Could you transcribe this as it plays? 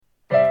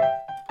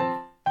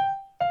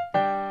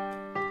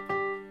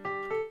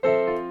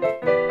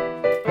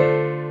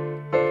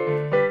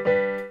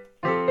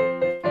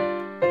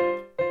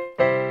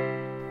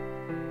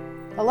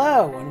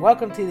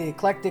welcome to the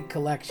Eclectic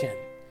Collection.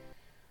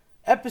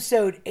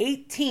 Episode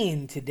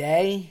 18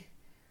 today,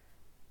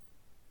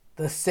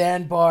 the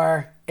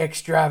Sandbar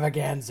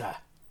Extravaganza.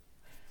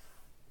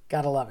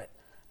 Gotta love it.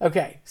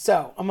 Okay,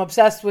 so I'm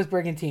obsessed with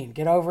Brigantine.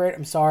 Get over it.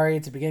 I'm sorry,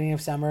 it's the beginning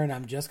of summer and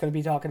I'm just going to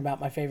be talking about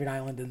my favorite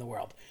island in the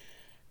world.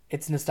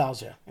 It's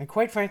nostalgia. And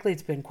quite frankly,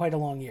 it's been quite a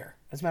long year.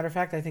 As a matter of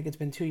fact, I think it's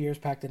been 2 years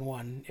packed in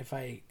one, if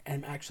I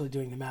am actually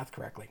doing the math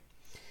correctly.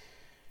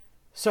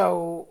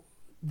 So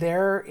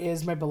there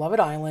is my beloved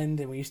island,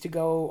 and we used to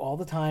go all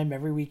the time,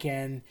 every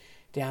weekend,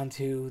 down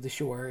to the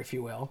shore, if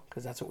you will,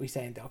 because that's what we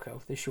say in Delco,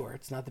 the shore.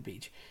 It's not the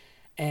beach.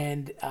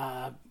 And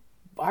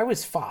I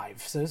was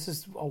 5, so this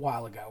is a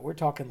while ago. We're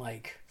talking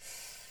like,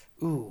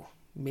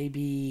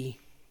 maybe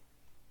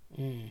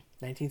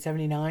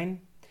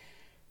 1979.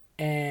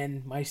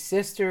 And my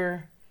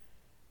sister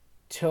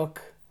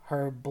took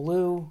her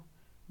blue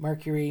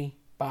Mercury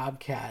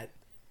Bobcat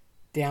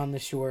down the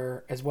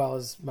shore, as well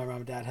as my mom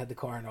and dad had the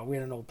car and all. We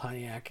had an old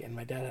Pontiac, and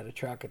my dad had a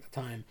truck at the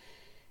time.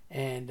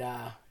 And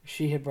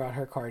she had brought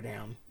her car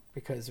down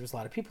because there was a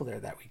lot of people there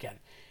that weekend.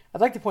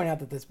 I'd like to point out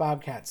that this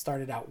Bobcat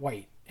started out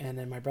white, and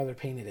then my brother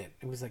painted it.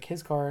 It was like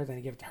his car, then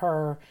he gave it to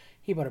her.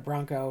 He bought a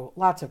Bronco,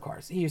 lots of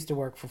cars. He used to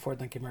work for Ford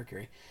Lincoln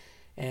Mercury,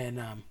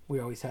 and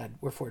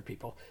we're Ford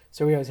people,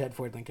 so we always had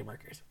Ford Lincoln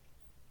Mercurys.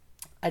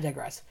 I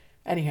digress.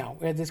 Anyhow,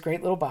 we had this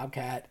great little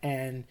Bobcat,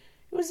 and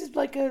it was just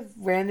like a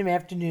random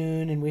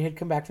afternoon, and we had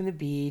come back from the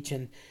beach,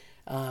 and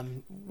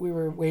we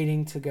were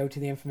waiting to go to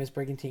the infamous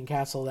Brigantine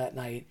Castle that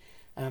night.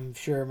 I'm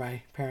sure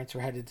my parents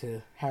were headed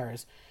to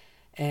Harrah's,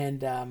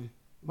 and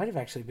might have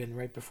actually been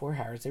right before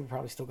Harrah's. They were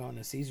probably still going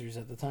to Caesars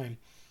at the time,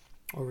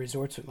 or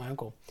resorts with my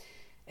uncle.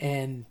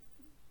 And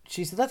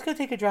she said, let's go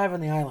take a drive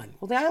on the island.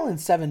 Well, the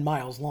island's 7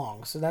 miles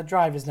long, so that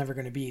drive is never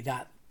going to be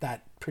that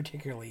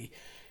particularly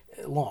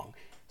long.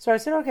 So I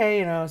said,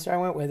 okay, so I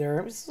went with her.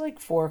 It was like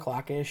 4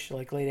 o'clock-ish,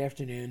 like late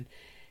afternoon.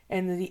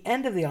 And at the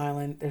end of the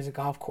island, there's a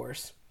golf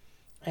course.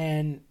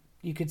 And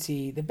you could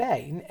see the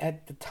bay. And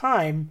at the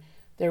time,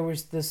 there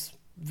was this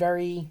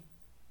very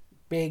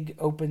big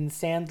open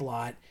sand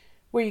lot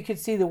where you could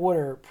see the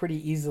water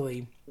pretty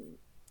easily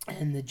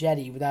and the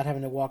jetty without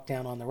having to walk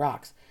down on the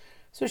rocks.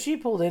 So she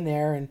pulled in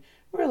there, and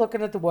we were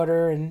looking at the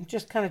water and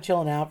just kind of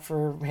chilling out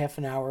for half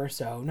an hour or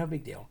so. No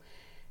big deal.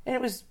 And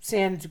it was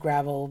sand,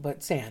 gravel,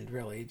 but sand,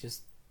 really,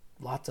 just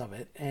lots of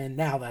it. And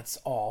now that's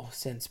all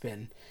since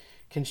been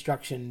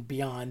construction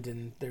beyond,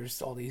 and there's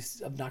all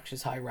these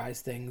obnoxious high-rise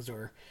things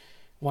or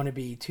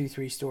wannabe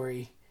 2-3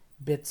 story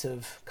bits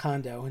of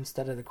condo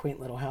instead of the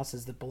quaint little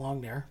houses that belong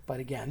there. But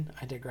again,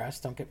 I digress.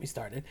 Don't get me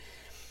started.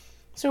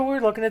 So we're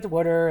looking at the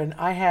water, and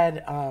I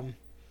had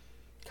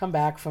come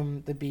back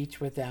from the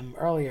beach with them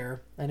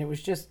earlier, and it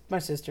was just my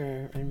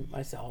sister and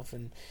myself,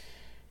 and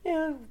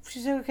she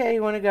said, okay,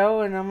 you want to go?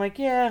 And I'm like,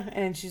 yeah.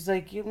 And she's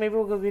like, maybe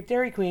we'll go get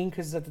Dairy Queen,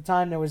 because at the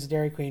time there was a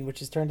Dairy Queen, which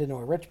has turned into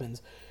a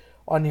Richmond's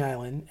on the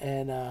island.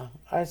 And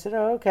I said,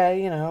 oh,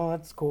 okay,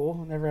 that's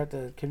cool. Never have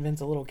to convince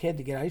a little kid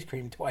to get ice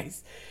cream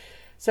twice.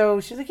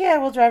 So she's like, yeah,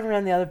 we'll drive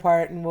around the other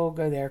part and we'll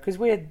go there, because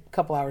we had a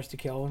couple hours to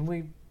kill, and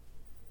it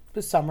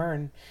was summer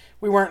and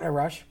we weren't in a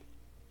rush.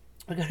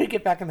 We got to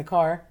get back in the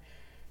car.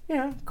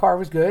 Car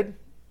was good,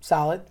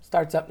 solid,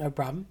 starts up, no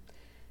problem.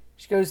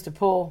 She goes to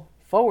pull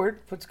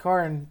forward, puts the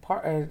car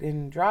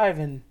in drive,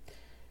 and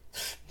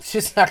it's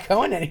just not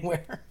going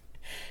anywhere.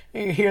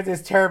 You hear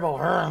this terrible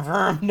vroom,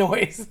 vroom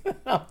noise.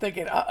 I'm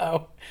thinking,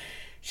 uh-oh.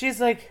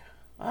 She's like,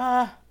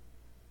 I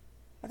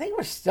think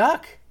we're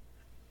stuck.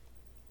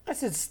 I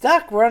said,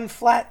 stuck? We're on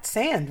flat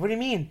sand. What do you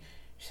mean?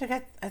 She's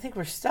like, I think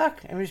we're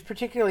stuck. And it was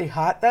particularly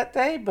hot that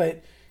day,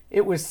 but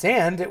it was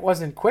sand. It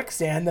wasn't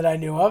quicksand that I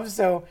knew of,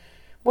 so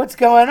what's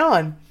going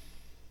on?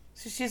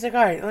 So she's like,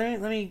 all right,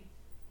 let me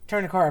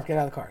turn the car off, get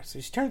out of the car.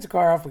 So she turns the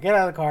car off, we get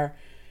out of the car,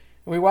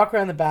 and we walk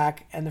around the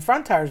back, and the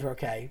front tires were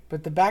okay,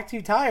 but the back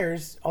 2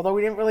 tires, although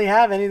we didn't really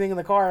have anything in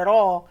the car at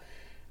all,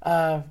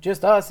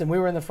 just us, and we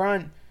were in the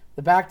front,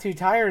 the back 2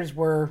 tires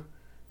were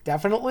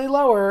definitely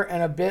lower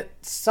and a bit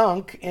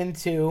sunk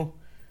into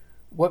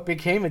what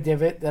became a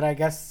divot that I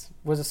guess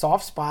was a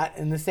soft spot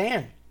in the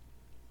sand.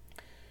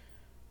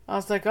 I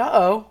was like,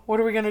 uh-oh, what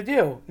are we going to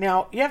do?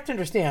 Now, you have to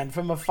understand,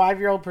 from a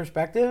 5-year-old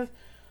perspective,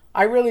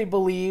 I really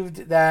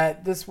believed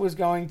that this was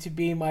going to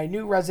be my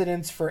new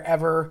residence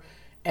forever,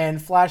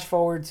 and flash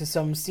forward to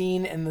some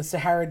scene in the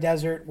Sahara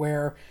Desert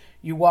where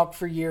you walk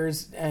for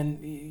years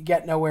and you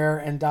get nowhere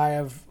and die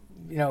of,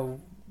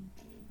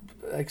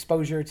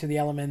 exposure to the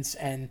elements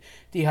and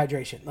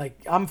dehydration. Like,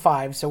 I'm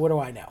 5, so what do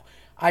I know?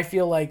 I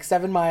feel like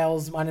 7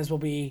 miles might as well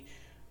be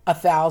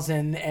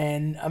 1,000,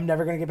 and I'm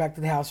never going to get back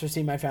to the house or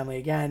see my family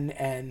again,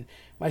 and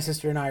my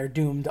sister and I are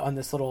doomed on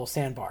this little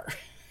sandbar.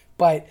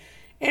 But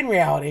in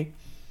reality,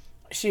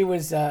 she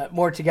was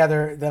more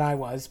together than I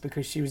was,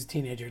 because she was a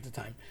teenager at the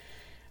time.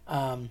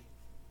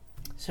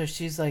 So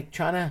she's like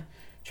trying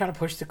to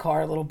push the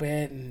car a little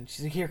bit, and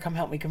she's like, here, come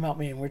help me,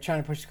 and we're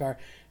trying to push the car.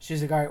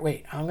 She's like, all right,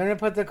 wait, I'm going to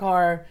put the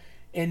car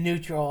in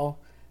neutral,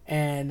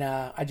 and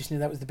I just knew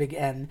that was the big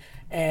N,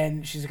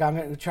 and she's like, I'm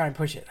going to try and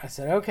push it. I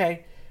said,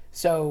 okay.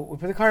 So we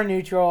put the car in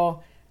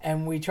neutral,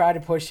 and we tried to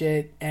push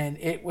it, and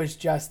it was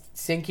just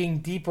sinking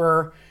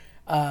deeper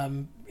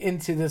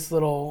into this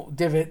little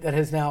divot that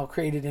has now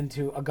created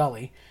into a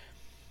gully.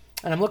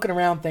 And I'm looking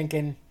around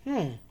thinking,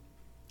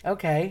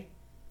 okay,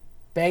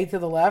 bay to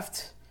the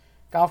left,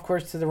 golf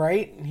course to the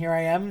right, and here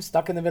I am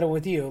stuck in the middle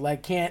with you.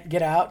 Like, can't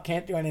get out,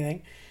 can't do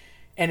anything.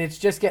 And it's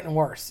just getting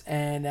worse.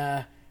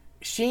 And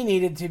she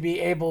needed to be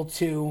able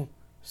to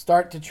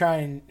start to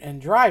try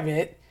and drive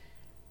it,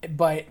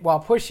 but while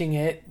pushing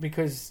it,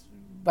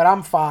 but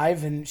I'm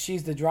 5 and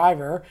she's the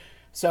driver.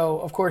 So,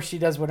 of course, she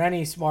does what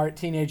any smart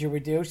teenager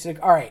would do. She's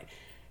like, all right,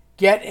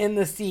 get in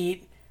the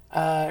seat.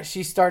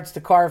 She starts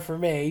the car for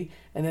me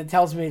and then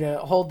tells me to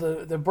hold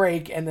the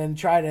brake and then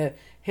try to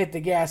hit the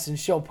gas and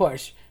she'll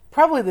push.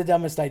 Probably the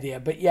dumbest idea,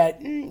 but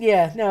yet,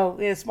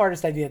 the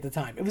smartest idea at the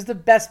time. It was the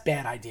best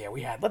bad idea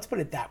we had. Let's put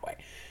it that way.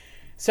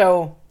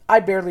 So I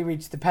barely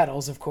reached the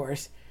pedals, of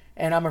course,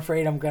 and I'm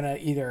afraid I'm going to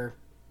either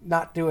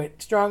not do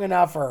it strong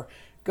enough or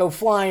go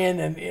flying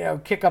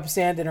and, kick up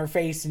sand in her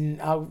face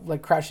and I'll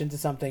like crash into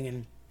something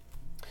and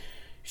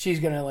she's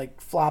going to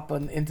like flop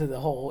into the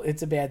hole.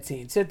 It's a bad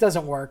scene. So it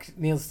doesn't work.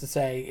 Needless to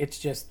say, it's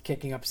just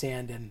kicking up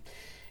sand and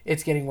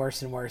it's getting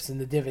worse and worse and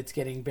the divot's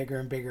getting bigger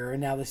and bigger.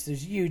 And now this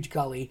huge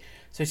gully.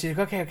 So she's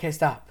like, okay,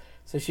 stop.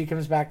 So she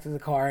comes back to the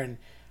car and,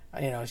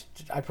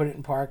 I put it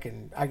in park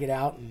and I get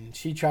out and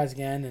she tries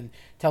again and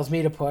tells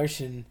me to push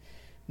and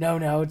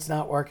no, it's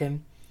not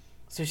working.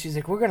 So she's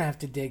like, we're going to have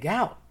to dig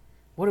out.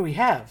 What do we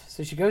have?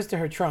 So she goes to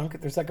her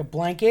trunk. There's like a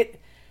blanket,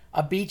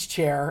 a beach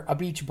chair, a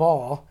beach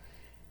ball,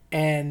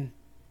 and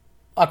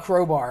a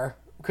crowbar,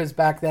 because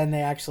back then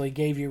they actually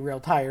gave you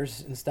real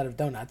tires instead of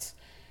donuts.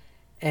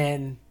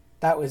 And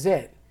that was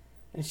it.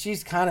 And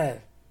she's kind of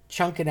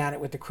chunking at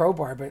it with the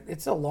crowbar, but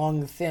it's a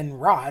long, thin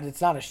rod.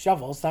 It's not a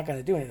shovel. It's not going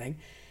to do anything.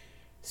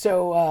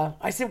 So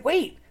I said,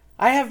 wait,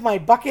 I have my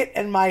bucket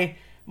and my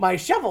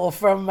shovel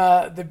from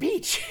the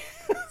beach.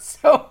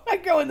 So I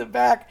go in the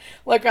back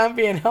like I'm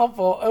being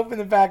helpful, open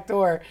the back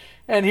door,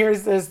 and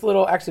here's this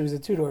little, actually it was a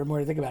 2-door, more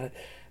to think about it.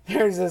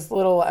 There's this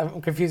little,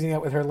 I'm confusing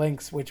that with her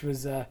Lynx, which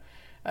was a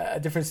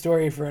different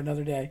story for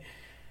another day.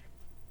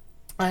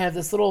 I have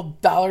this little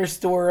dollar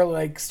store,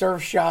 like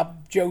surf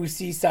shop, Joe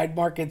Seaside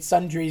Market,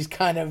 sundries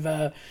kind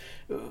of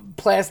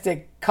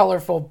plastic,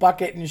 colorful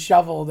bucket and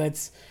shovel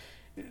that's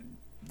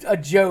a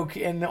joke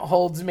and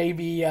holds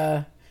maybe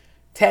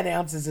 10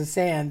 ounces of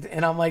sand.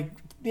 And I'm like,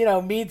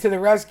 me to the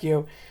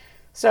rescue.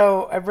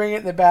 So I bring it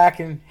in the back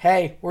and,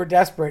 hey, we're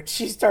desperate.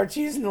 She starts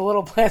using the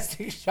little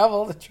plastic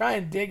shovel to try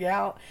and dig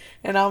out.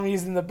 And I'm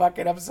using the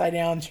bucket upside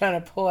down,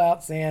 trying to pull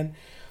out sand.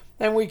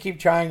 And we keep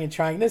trying and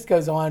trying. This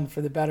goes on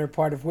for the better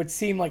part of what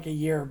seemed like a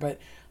year, but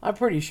I'm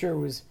pretty sure it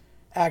was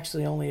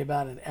actually only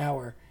about an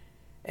hour.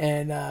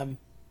 And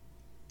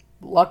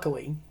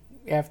luckily,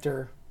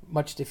 after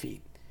much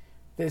defeat,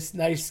 this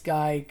nice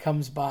guy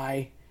comes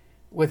by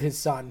with his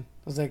son.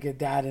 It was like a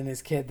dad and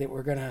his kid that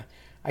were going to,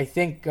 I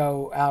think,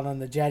 go out on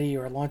the jetty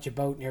or launch a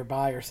boat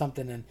nearby or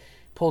something, and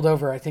pulled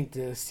over, I think,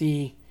 to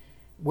see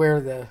where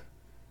the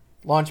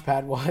launch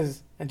pad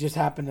was and just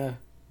happened to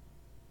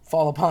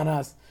fall upon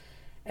us.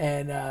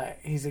 And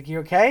he's like, you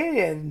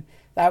okay? And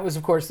that was,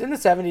 of course, in the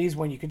 70s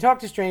when you could talk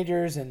to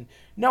strangers and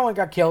no one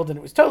got killed and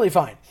it was totally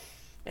fine.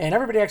 And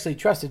everybody actually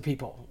trusted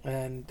people.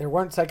 And there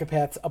weren't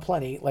psychopaths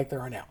aplenty like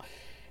there are now.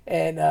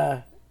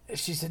 And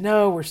she said,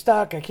 no, we're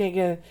stuck. I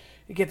can't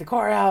get the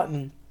car out.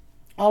 And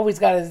all we've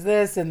got is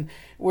this. And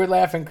we're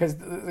laughing because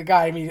the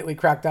guy immediately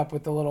cracked up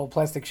with the little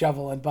plastic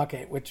shovel and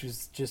bucket, which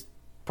was just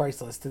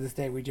priceless. To this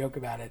day, we joke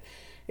about it.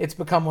 It's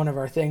become one of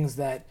our things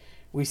that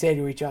we say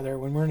to each other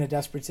when we're in a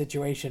desperate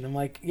situation. I'm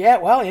like, yeah,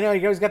 well, you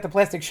always got the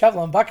plastic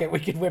shovel and bucket we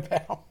could whip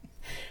out.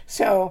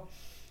 So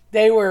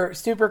they were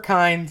super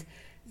kind.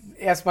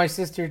 Asked my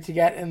sister to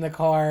get in the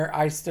car.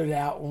 I stood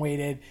out and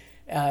waited.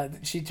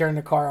 She turned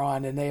the car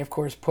on, and they, of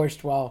course,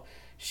 pushed while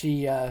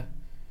she,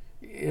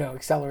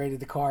 accelerated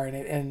the car,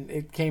 and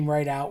it came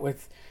right out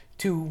with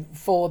 2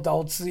 full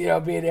adults,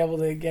 being able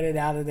to get it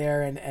out of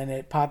there, and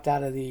it popped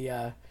out of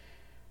the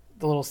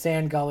little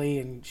sand gully,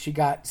 and she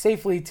got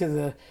safely to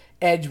the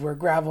edge where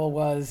gravel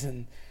was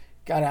and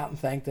got out and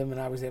thanked them, and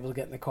I was able to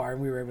get in the car,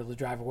 and we were able to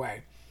drive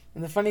away.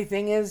 And the funny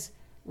thing is,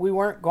 we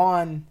weren't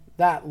gone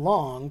that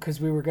long because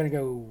we were going to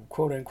go,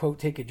 quote unquote,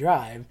 take a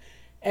drive.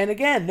 And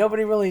again,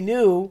 nobody really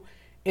knew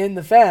in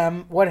the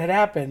fam what had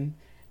happened.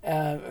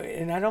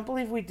 And I don't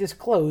believe we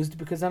disclosed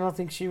because I don't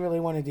think she really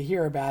wanted to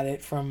hear about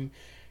it from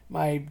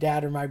my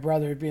dad or my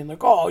brother being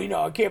like, oh,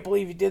 I can't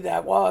believe you did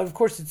that. Well, of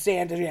course it's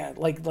sand. Yeah,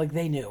 like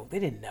they knew. They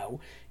didn't know.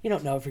 You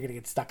don't know if you're going to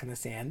get stuck in the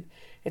sand.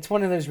 It's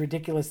one of those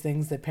ridiculous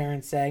things that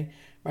parents say.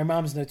 My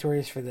mom's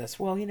notorious for this.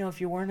 Well,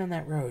 if you weren't on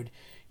that road,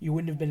 you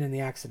wouldn't have been in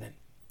the accident.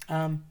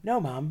 No,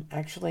 Mom.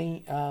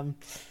 Actually,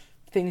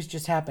 things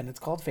just happen. It's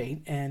called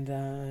fate, and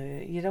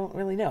you don't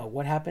really know.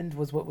 What happened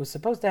was what was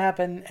supposed to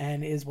happen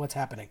and is what's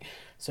happening.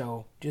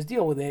 So just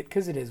deal with it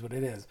because it is what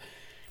it is.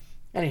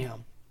 Anyhow,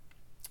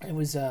 it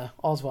was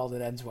all's well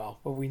that ends well,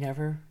 but we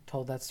never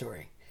told that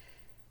story.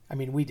 I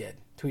mean, we did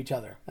to each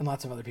other and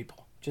lots of other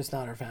people, just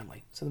not our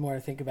family. So the more I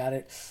think about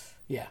it,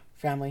 yeah,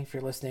 family, if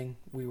you're listening,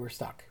 we were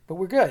stuck. But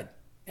we're good.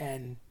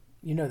 And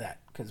you know that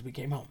because we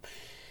came home.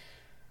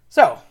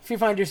 So, if you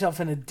find yourself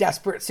in a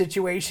desperate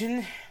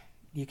situation,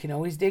 you can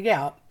always dig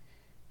out.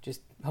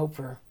 Just hope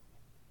for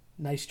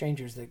nice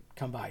strangers that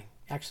come by.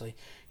 Actually,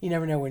 you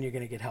never know when you're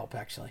going to get help,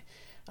 actually.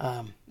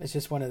 It's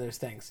just one of those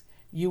things.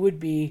 You would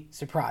be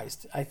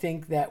surprised. I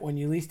think that when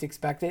you least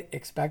expect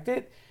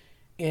it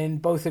in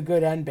both a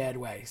good and bad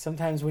way.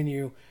 Sometimes when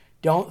you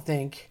don't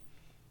think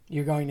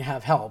you're going to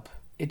have help,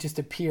 it just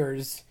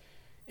appears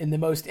in the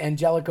most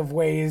angelic of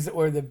ways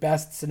or the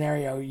best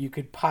scenario you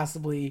could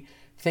possibly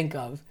think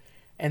of.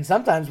 And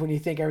sometimes when you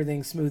think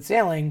everything's smooth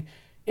sailing,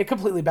 it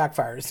completely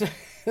backfires.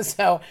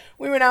 So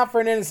we went out for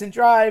an innocent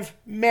drive,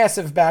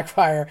 massive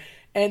backfire,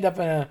 end up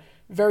in a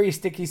very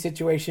sticky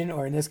situation,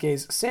 or in this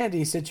case,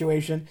 sandy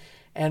situation,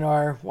 and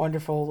our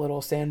wonderful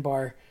little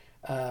sandbar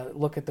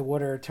look at the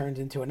water turned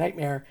into a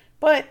nightmare.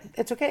 But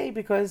it's okay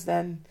because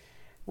then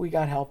we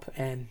got help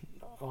and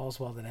all's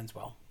well that ends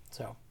well.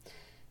 So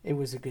it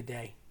was a good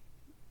day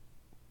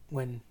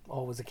when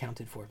all was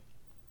accounted for.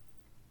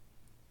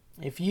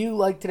 If you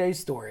like today's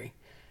story,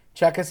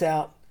 check us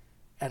out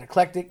at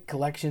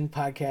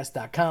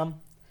eclecticcollectionpodcast.com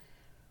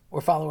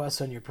or follow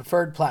us on your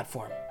preferred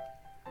platform.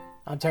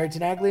 I'm Terry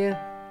Tenaglia.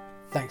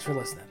 Thanks for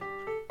listening.